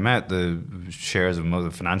report came out, the shares of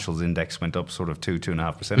Motor Financials Index went up sort of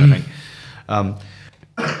 2.5%, I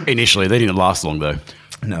think. Initially, they didn't last long though.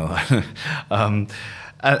 No,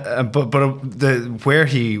 where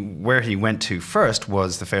he went to first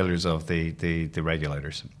was the failures of the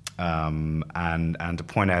regulators, and to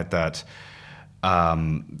point out that.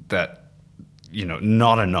 That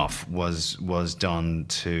not enough was done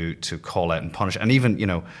to call out and punish, and even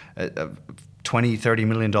a $20-30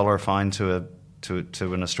 million fine to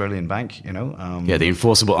an Australian bank. The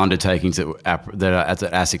enforceable undertakings that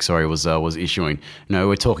ASIC was issuing.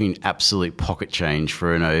 We're talking absolute pocket change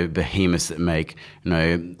for behemoths that make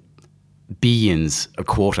billions a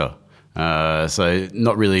quarter. So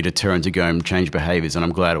not really a deterrent to go and change behaviours, and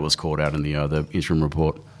I'm glad it was called out in the interim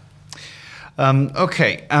report.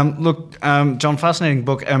 Okay. Look, John, fascinating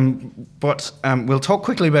book. But we'll talk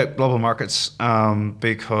quickly about global markets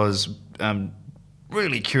because I'm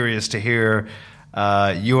really curious to hear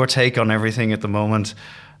Your take on everything at the moment.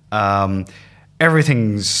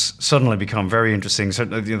 Everything's suddenly become very interesting,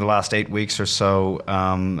 certainly in the last 8 weeks or so,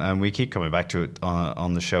 and we keep coming back to it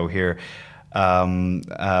on the show here.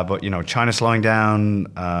 But, China slowing down,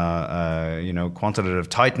 quantitative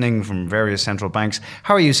tightening from various central banks.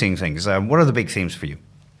 How are you seeing things? What are the big themes for you?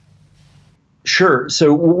 Sure.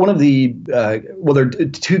 So one of the there are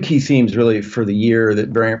two key themes really for the year that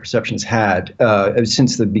Variant Perceptions had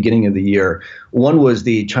since the beginning of the year. One was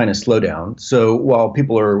the China slowdown. So while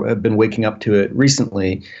people have been waking up to it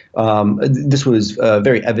recently, this was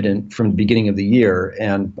very evident from the beginning of the year,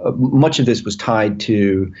 and much of this was tied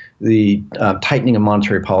to the tightening of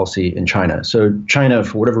monetary policy in China. So China,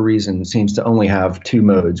 for whatever reason, seems to only have two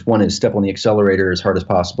modes. One is step on the accelerator as hard as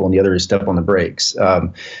possible, and the other is step on the brakes,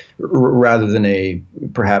 rather than a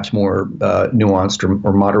perhaps more nuanced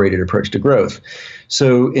or moderated approach to growth.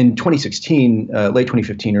 So in 2016, late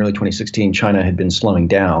 2015, early 2016, China had been slowing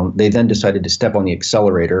down. They then decided to step on the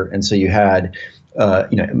accelerator, and so you had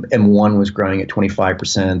M1 was growing at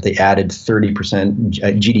 25%. They added 30%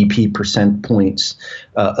 GDP percent points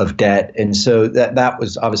of debt, and so that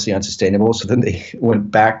was obviously unsustainable. So then they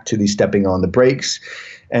went back to the stepping on the brakes.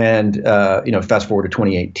 And, fast forward to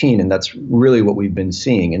 2018, and that's really what we've been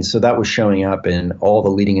seeing. And so that was showing up in all the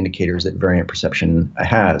leading indicators that Variant Perception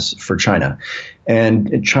has for China.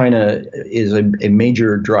 And China is a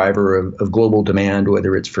major driver of global demand,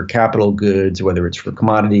 whether it's for capital goods, whether it's for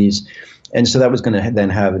commodities. And so that was going to then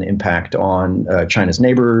have an impact on China's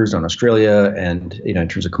neighbors, on Australia, and in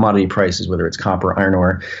terms of commodity prices, whether it's copper, iron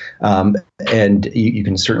ore. And you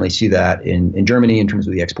can certainly see that in Germany in terms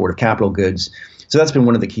of the export of capital goods. So that's been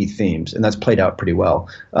one of the key themes, and that's played out pretty well.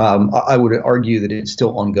 I would argue that it's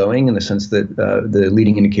still ongoing in the sense that the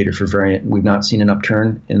leading indicators for Variant, we've not seen an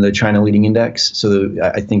upturn in the China leading index. So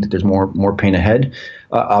I think that there's more pain ahead.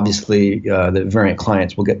 Obviously, the Variant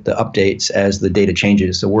clients will get the updates as the data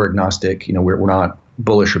changes. So we're agnostic. We're not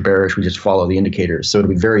bullish or bearish. We just follow the indicators. So it'll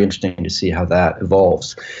be very interesting to see how that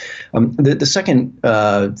evolves. The second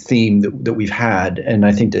theme that we've had, and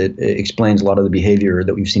I think that it explains a lot of the behavior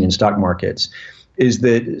that we've seen in stock markets, is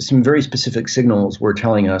that some very specific signals were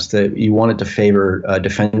telling us that you wanted to favor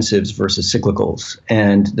defensives versus cyclicals.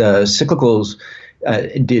 And cyclicals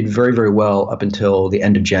did very, very well up until the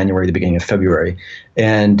end of January, the beginning of February.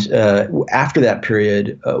 And after that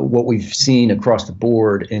period, what we've seen across the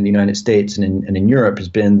board in the United States and in Europe has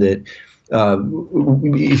been that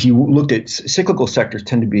if you looked at cyclical sectors,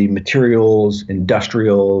 tend to be materials,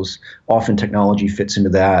 industrials, often technology fits into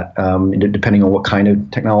that, depending on what kind of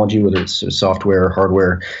technology, whether it's software or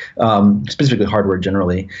hardware, specifically hardware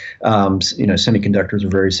generally. Semiconductors are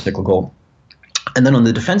very cyclical. And then on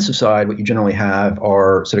the defensive side, what you generally have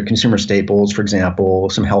are sort of consumer staples, for example,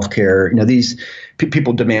 some healthcare. These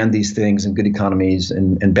people demand these things in good economies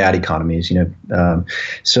and bad economies.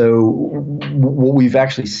 So what we've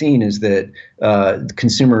actually seen is that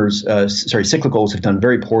cyclicals have done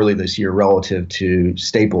very poorly this year relative to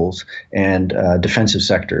staples and defensive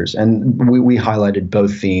sectors. And we highlighted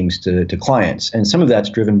both themes to clients. And some of that's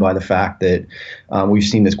driven by the fact that we've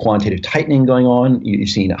seen this quantitative tightening going on. You've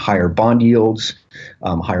seen higher bond yields,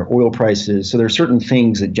 higher oil prices. So there are certain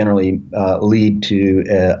things that generally lead to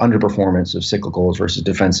underperformance of cyclicals versus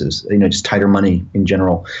defensives, just tighter money in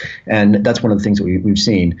general. And that's one of the things that we've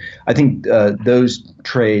seen. I think those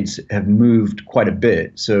trades have moved quite a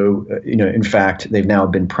bit. So, in fact, they've now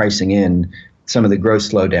been pricing in some of the growth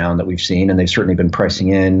slowdown that we've seen, and they've certainly been pricing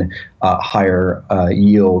in higher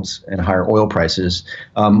yields and higher oil prices.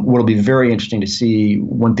 What'll be very interesting to see,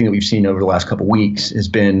 one thing that we've seen over the last couple of weeks has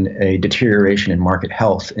been a deterioration in market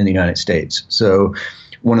health in the United States. So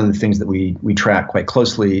one of the things that we track quite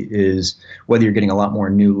closely is whether you're getting a lot more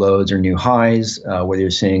new lows or new highs, whether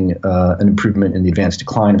you're seeing an improvement in the advanced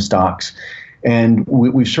decline of stocks. And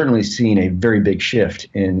we've certainly seen a very big shift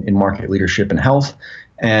in market leadership and health.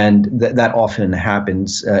 And that often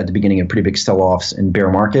happens at the beginning of pretty big sell-offs in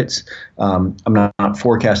bear markets. I'm not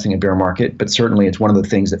forecasting a bear market, but certainly it's one of the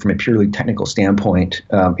things that, from a purely technical standpoint,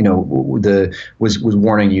 was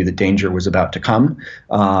warning you that danger was about to come.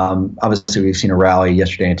 Obviously, we've seen a rally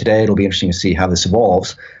yesterday and today. It'll be interesting to see how this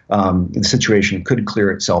evolves. The situation could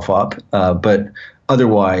clear itself up, but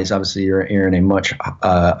otherwise, obviously, you're in a much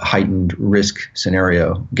heightened risk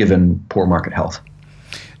scenario given poor market health.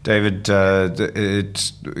 David,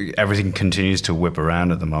 everything continues to whip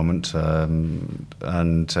around at the moment, and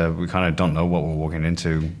we kind of don't know what we're walking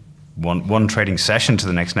into. One trading session to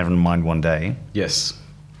the next, never mind one day. Yes.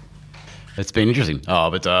 It's been interesting.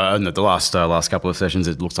 But in the last couple of sessions,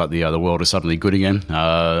 it looks like the world is suddenly good again.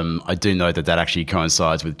 I do know that actually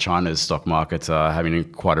coincides with China's stock market having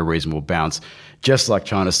quite a reasonable bounce. just like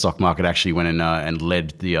China's stock market actually went in and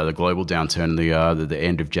led the global downturn the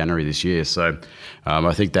end of January this year. So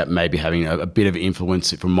I think that may be having a bit of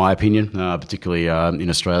influence, from my opinion, particularly in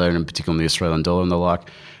Australia and particularly in the Australian dollar and the like.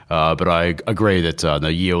 But I agree that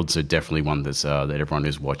the yields are definitely one that everyone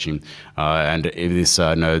is watching. And if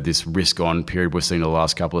this risk-on period we've seen in the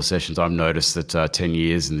last couple of sessions, I've noticed that 10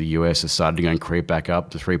 years in the US have started to go and creep back up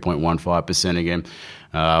to 3.15% again.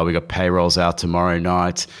 We got payrolls out tomorrow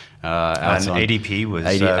night. And ADP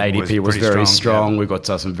was very strong. Yeah. We've got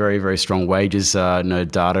some very, very strong wages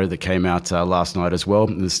data that came out last night as well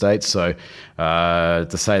in the States. So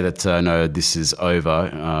to say that this is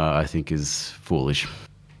over, I think is foolish.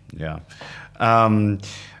 Yeah.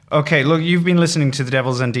 Okay, look, you've been listening to the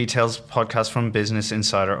Devils and Details podcast from Business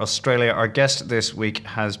Insider Australia. Our guest this week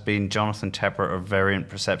has been Jonathan Tepper of Variant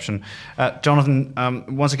Perception. Jonathan,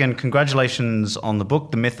 once again, congratulations on the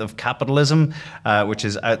book, The Myth of Capitalism, which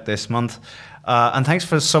is out this month. And thanks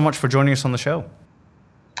so much for joining us on the show.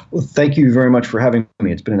 Well, thank you very much for having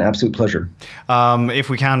me. It's been an absolute pleasure. If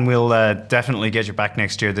we can, we'll definitely get you back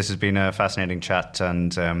next year. This has been a fascinating chat,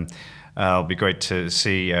 and it'll be great to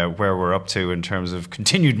see where we're up to in terms of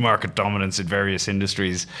continued market dominance in various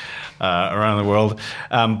industries around the world.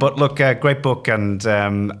 But look, great book, and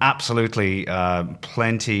absolutely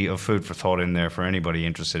plenty of food for thought in there for anybody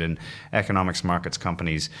interested in economics, markets,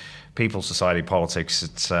 companies, people, society, politics.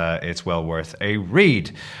 It's well worth a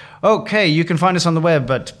read. Okay, you can find us on the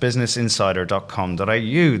web at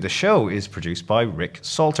businessinsider.com.au. The show is produced by Rick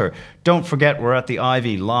Salter. Don't forget, we're at the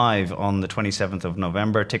Ivy live on the 27th of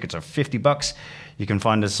November. Tickets are $50. You can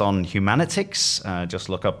find us on Humanitix. Just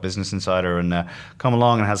look up Business Insider and come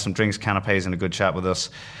along and have some drinks, canapes, and a good chat with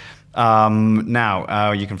us.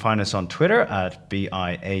 Now, you can find us on Twitter at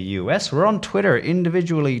BIAUS. We're on Twitter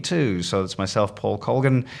individually too. So it's myself, Paul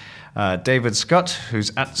Colgan, David Scott,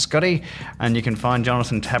 who's at Scotty, and you can find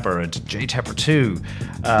Jonathan Tepper at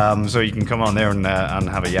JTepper2. So you can come on there and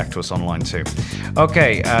have a yak to us online too.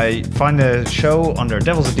 Okay, find the show under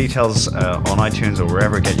Devils and Details on iTunes or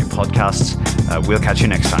wherever you get your podcasts. We'll catch you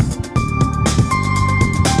next time.